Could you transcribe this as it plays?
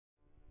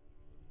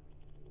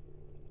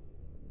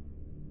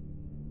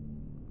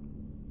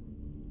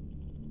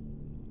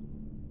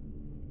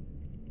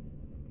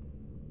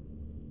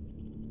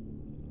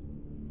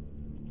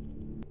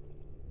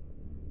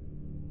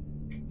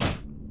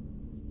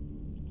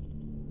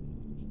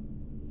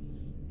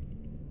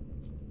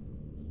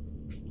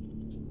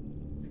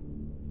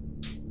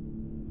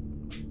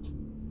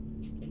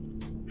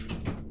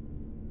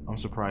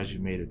surprised you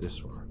made it this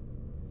far.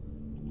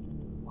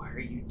 Why are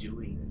you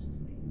doing this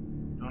to me?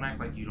 Don't act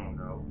like you don't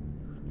know.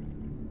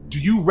 Do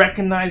you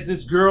recognize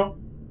this girl?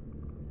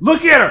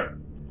 Look at her!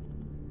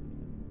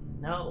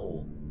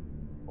 No.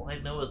 All I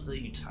know is that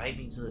you tied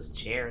me to this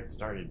chair and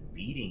started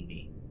beating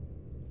me.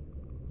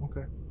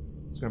 Okay.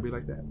 It's gonna be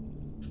like that.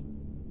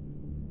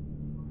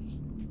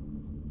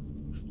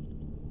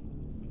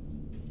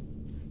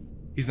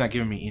 He's not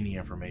giving me any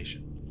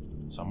information.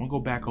 So I'm gonna go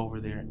back over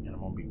there and I'm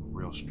gonna be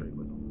real straight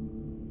with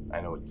him.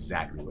 I know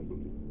exactly what you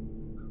need.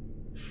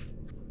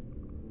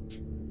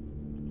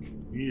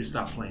 You need to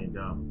stop playing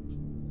dumb.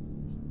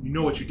 You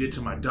know what you did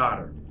to my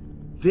daughter.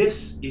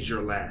 This is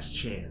your last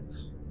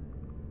chance.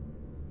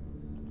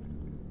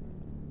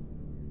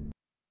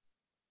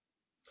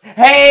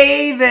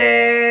 Hey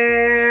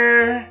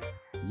there!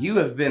 You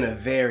have been a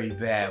very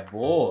bad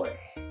boy.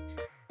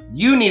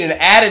 You need an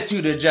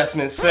attitude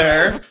adjustment,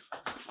 sir.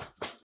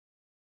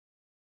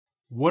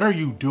 What are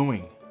you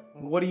doing?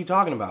 What are you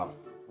talking about?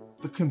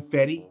 The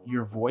confetti,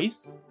 your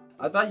voice?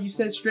 I thought you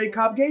said straight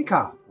cop, gay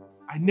cop.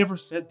 I never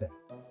said that.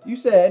 You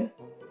said,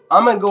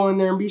 I'm gonna go in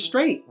there and be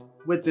straight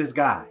with this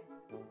guy.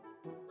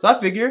 So I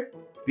figured,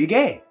 be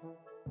gay.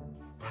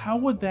 How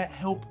would that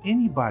help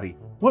anybody?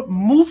 What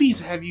movies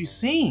have you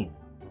seen?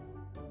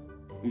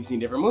 We've seen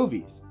different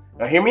movies.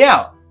 Now hear me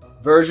out.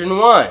 Version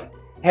 1,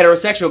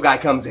 heterosexual guy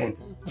comes in.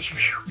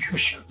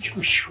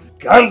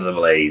 Guns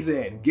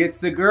a-blazing, gets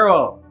the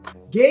girl.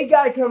 Gay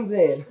guy comes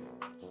in.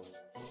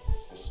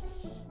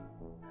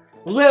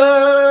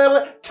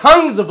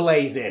 Tongues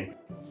a-blazing,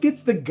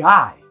 gets the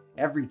guy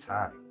every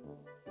time.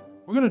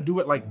 We're gonna do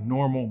it like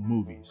normal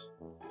movies.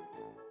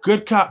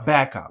 Good cop,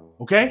 bad cop,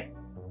 okay?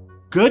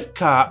 Good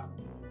cop,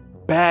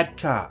 bad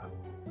cop.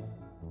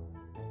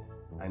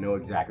 I know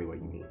exactly what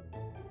you mean.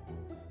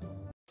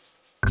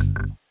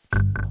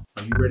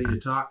 Are you ready to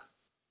talk?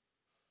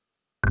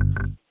 Are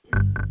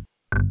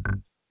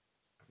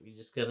we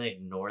just gonna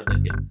ignore the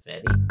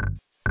confetti?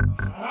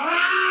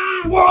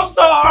 World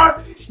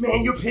star!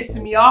 Man, you're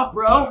pissing me off,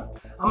 bro.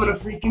 I'm gonna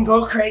freaking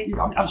go crazy.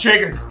 I'm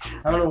triggered.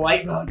 I'm gonna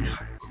white belt you.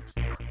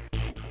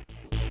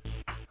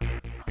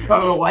 I'm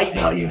gonna white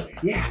belt you.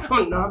 Yeah,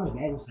 I'm gonna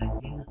ban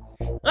you.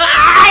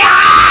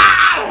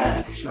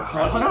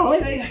 Hold on,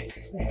 wait.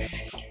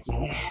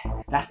 Yeah,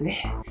 that's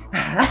it.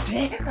 That's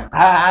it.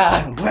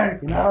 I'm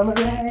working on the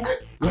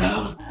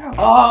railroad.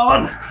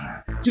 Oh,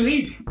 too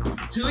easy.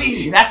 Too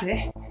easy. That's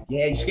it.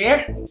 Yeah, you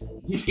scared?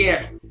 You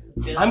scared?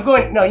 I'm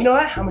going. No, you know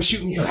what? I'm gonna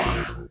shoot you.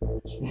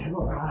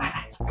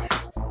 Alright.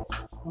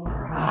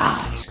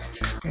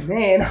 And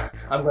then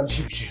I'm gonna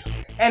shoot you.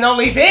 And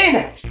only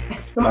then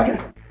am I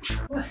gonna.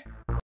 What?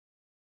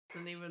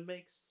 Doesn't even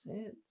make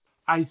sense.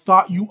 I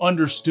thought you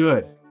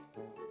understood.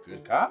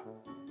 Good cop?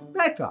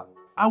 Bad cop.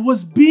 I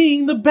was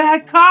being the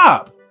bad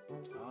cop.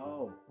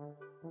 Oh.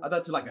 I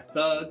thought to like a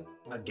thug,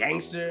 a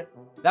gangster.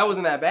 That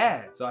wasn't that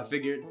bad, so I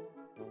figured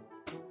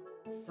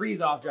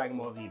freeze off Dragon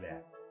Ball Z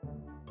bad.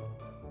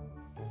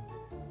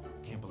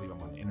 I can't believe I'm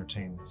gonna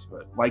entertain this,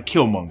 but like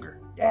Killmonger.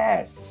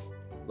 Yes!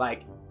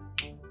 Like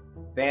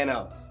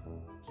Thanos.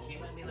 You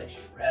came at me like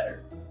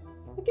Shredder.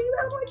 I came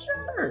out like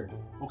Shredder.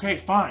 Okay,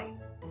 fine.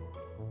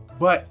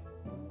 But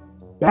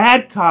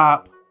bad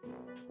cop,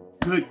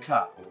 good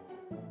cop.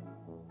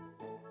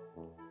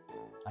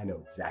 I know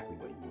exactly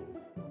what you mean.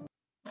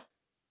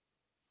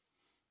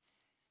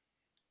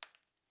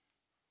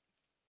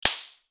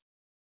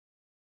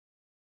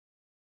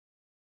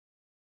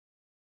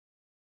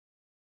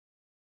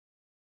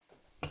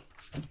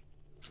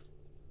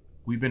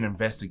 We've been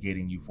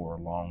investigating you for a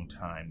long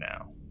time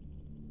now.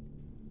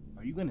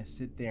 Are you gonna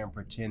sit there and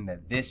pretend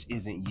that this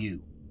isn't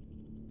you?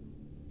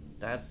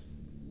 That's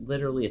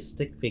literally a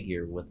stick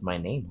figure with my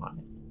name on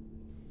it.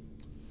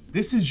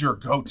 This is your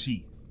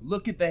goatee.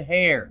 Look at the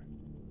hair.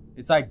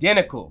 It's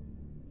identical.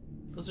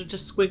 Those are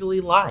just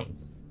squiggly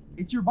lines.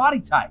 It's your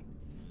body type.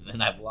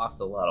 And I've lost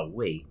a lot of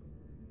weight.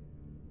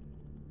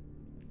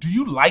 Do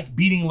you like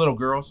beating little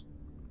girls?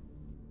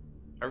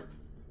 Are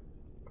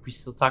we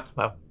still talking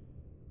about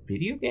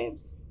video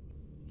games?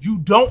 You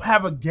don't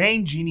have a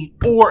game genie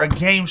or a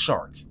game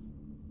shark.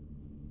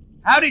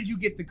 How did you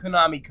get the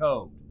Konami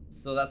code?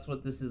 So that's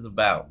what this is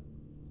about.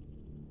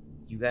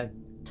 You guys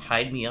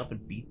tied me up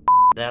and beat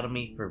the out of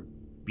me for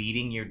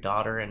beating your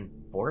daughter in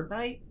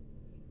Fortnite?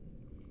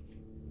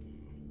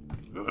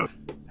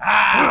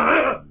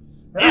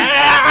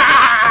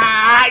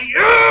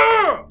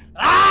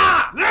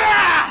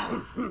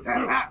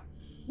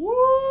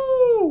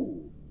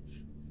 Woo!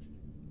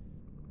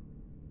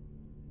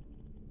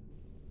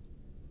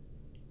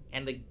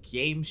 And a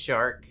Game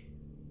Shark,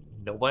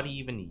 nobody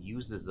even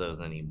uses those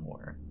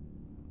anymore.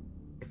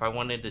 If I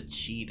wanted to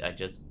cheat, I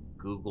just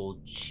Googled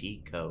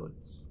cheat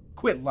codes.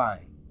 Quit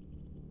lying.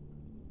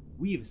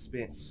 We have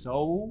spent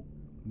so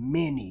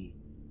many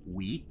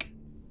weeks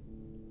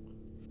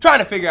trying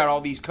to figure out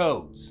all these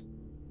codes.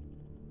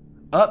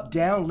 Up,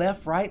 down,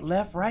 left, right,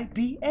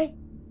 B, A.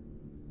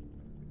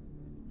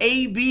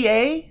 A, B,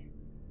 A.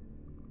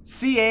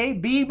 C, A,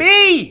 B,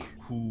 B.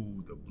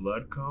 Who, the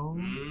blood code?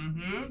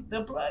 Mm-hmm.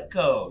 The blood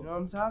code. You know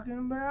what I'm talking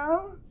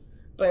about?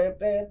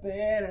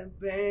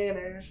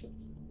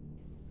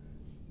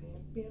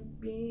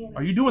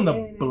 Are you doing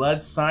the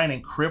blood sign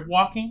and crib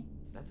walking?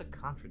 That's a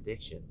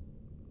contradiction.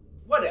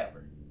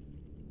 Whatever.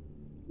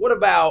 What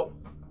about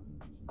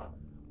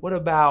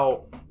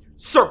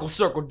circle,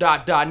 circle,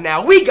 dot, dot,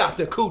 now we got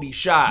the cootie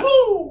shot.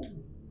 Woo!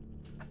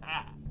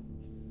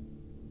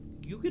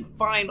 You can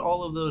find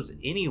all of those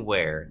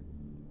anywhere.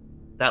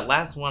 That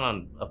last one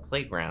on a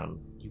playground,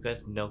 you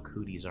guys know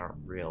cooties aren't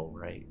real,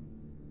 right?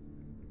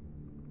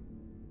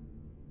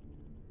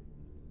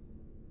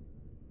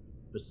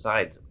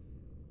 Besides,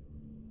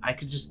 I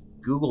could just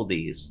Google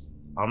these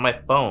on my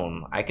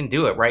phone. I can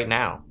do it right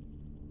now.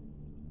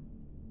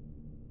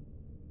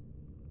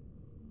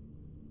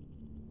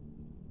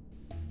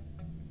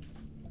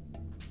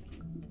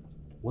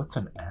 What's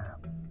an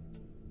app?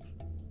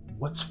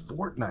 What's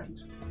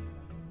Fortnite?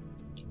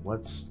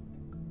 What's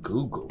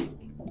Google?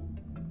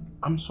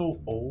 I'm so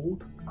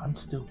old, I'm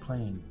still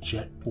playing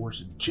Jet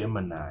Force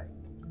Gemini.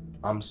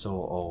 I'm so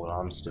old,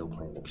 I'm still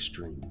playing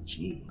Extreme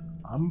G.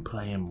 I'm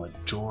playing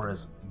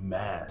Majora's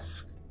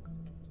Mask.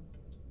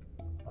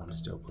 I'm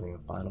still playing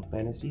Final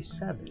Fantasy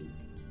VII.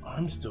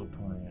 I'm still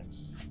playing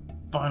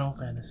Final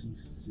Fantasy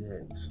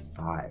VI.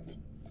 5,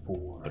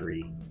 4,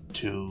 3,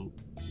 2,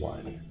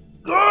 1.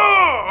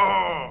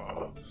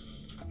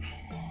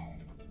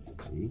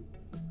 See?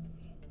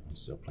 I'm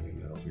still playing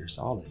Metal Gear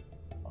Solid.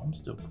 I'm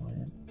still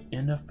playing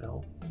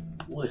NFL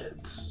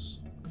Blitz.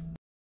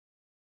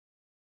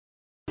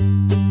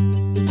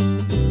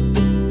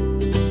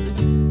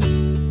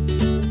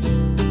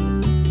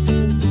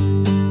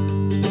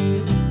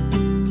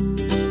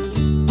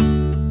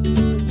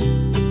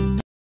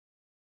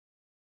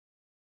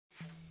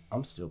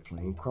 I'm still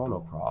playing Chrono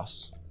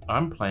Cross.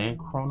 I'm playing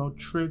Chrono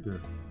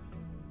Trigger.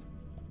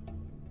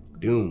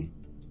 Doom.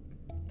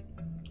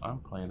 I'm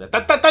playing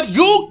that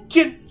you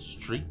can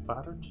Street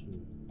Fighter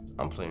 2.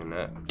 I'm playing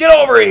that. Get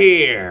over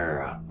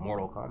here!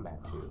 Mortal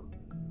Kombat 2.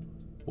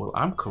 Well,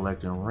 I'm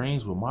collecting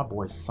rings with my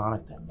boy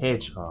Sonic the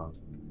Hedgehog.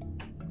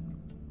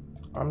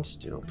 I'm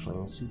still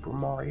playing Super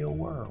Mario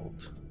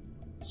World.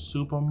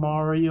 Super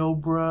Mario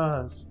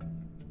Bros.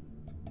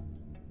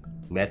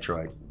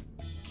 Metroid.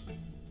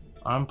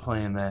 I'm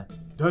playing that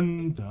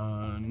dun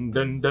dun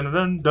dun dun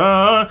dun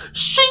dun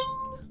shing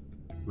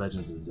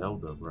Legends of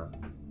Zelda, bro.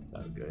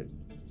 That was good.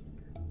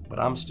 But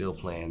I'm still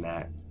playing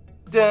that.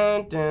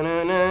 Dun dun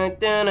dun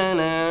dun dun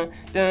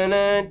dun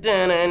dun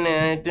dun dun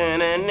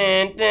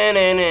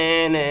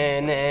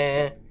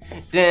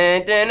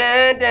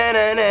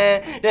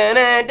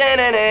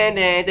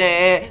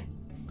dun.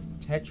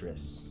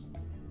 Tetris.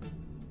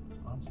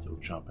 I'm still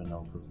jumping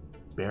over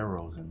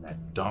barrels in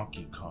that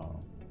Donkey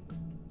Kong.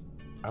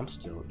 I'm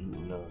still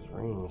eating those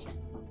rings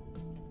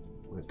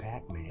with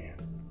Pac-Man.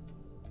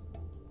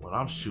 Well,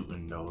 I'm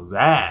shooting those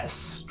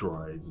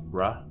asteroids,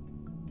 bruh.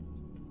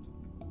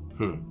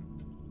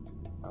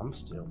 I'm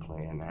still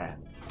playing that.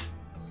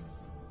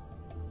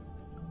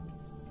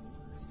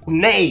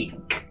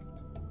 Snake!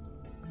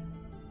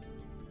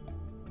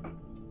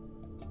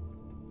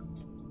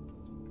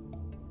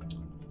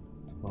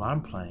 Well,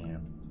 I'm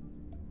playing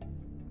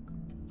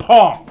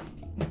Pong.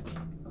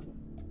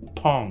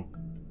 Pong.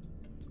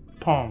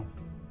 Pong.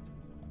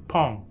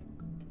 Pong.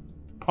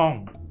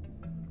 Pong.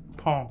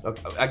 Pong.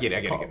 Okay, I get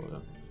it.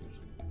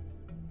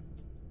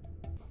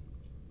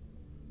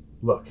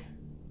 Look,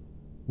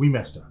 we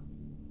messed up.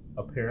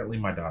 Apparently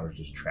my daughter's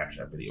just trash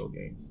at video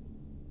games.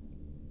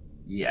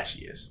 Yeah,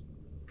 she is.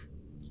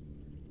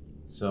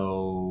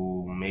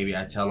 So maybe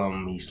I tell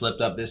him he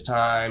slipped up this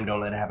time,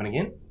 don't let it happen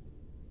again?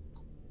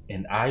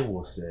 And I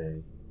will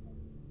say,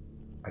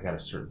 I got a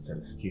certain set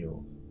of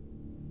skills.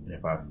 And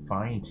if I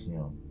find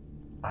him,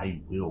 I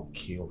will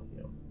kill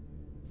him.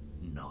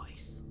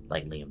 Nice.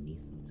 Like Liam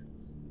Neeson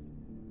says.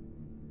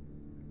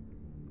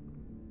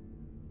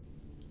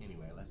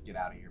 Anyway, let's get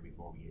out of here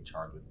before we get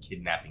charged with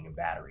kidnapping and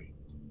battery.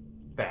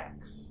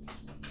 Facts.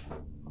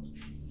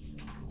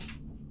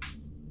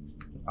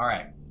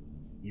 Alright,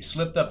 you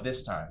slipped up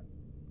this time.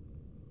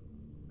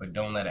 But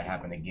don't let it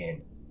happen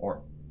again.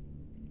 Or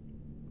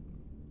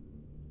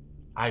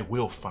I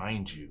will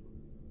find you,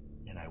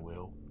 and I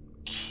will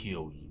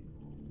kill you.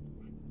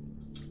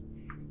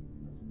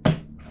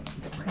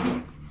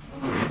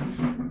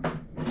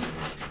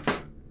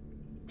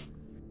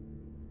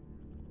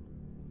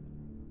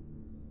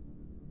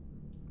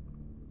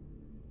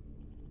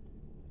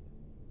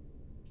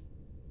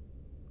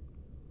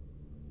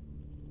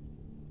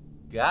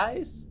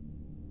 Guys?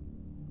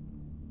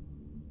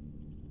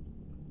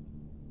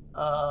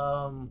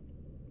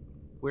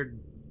 We're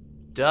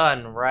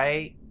done,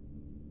 right?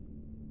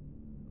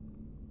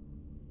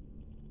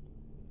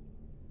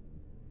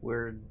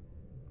 We're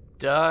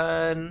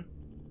done.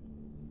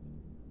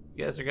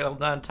 You guys are gonna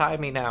untie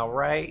me now,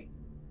 right?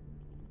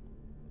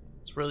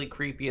 It's really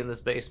creepy in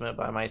this basement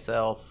by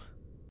myself.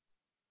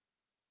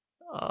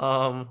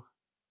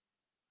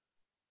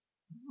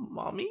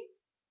 Mommy?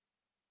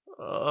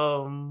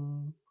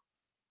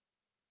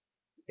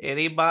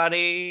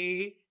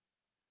 Anybody?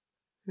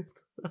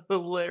 It's a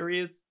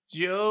hilarious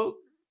joke.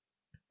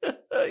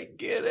 I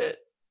get it.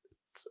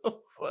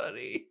 So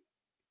funny.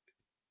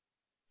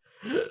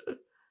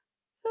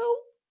 Help.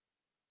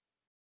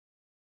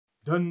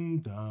 Dun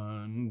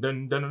dun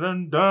dun dun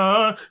dun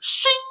dun.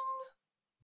 Shing!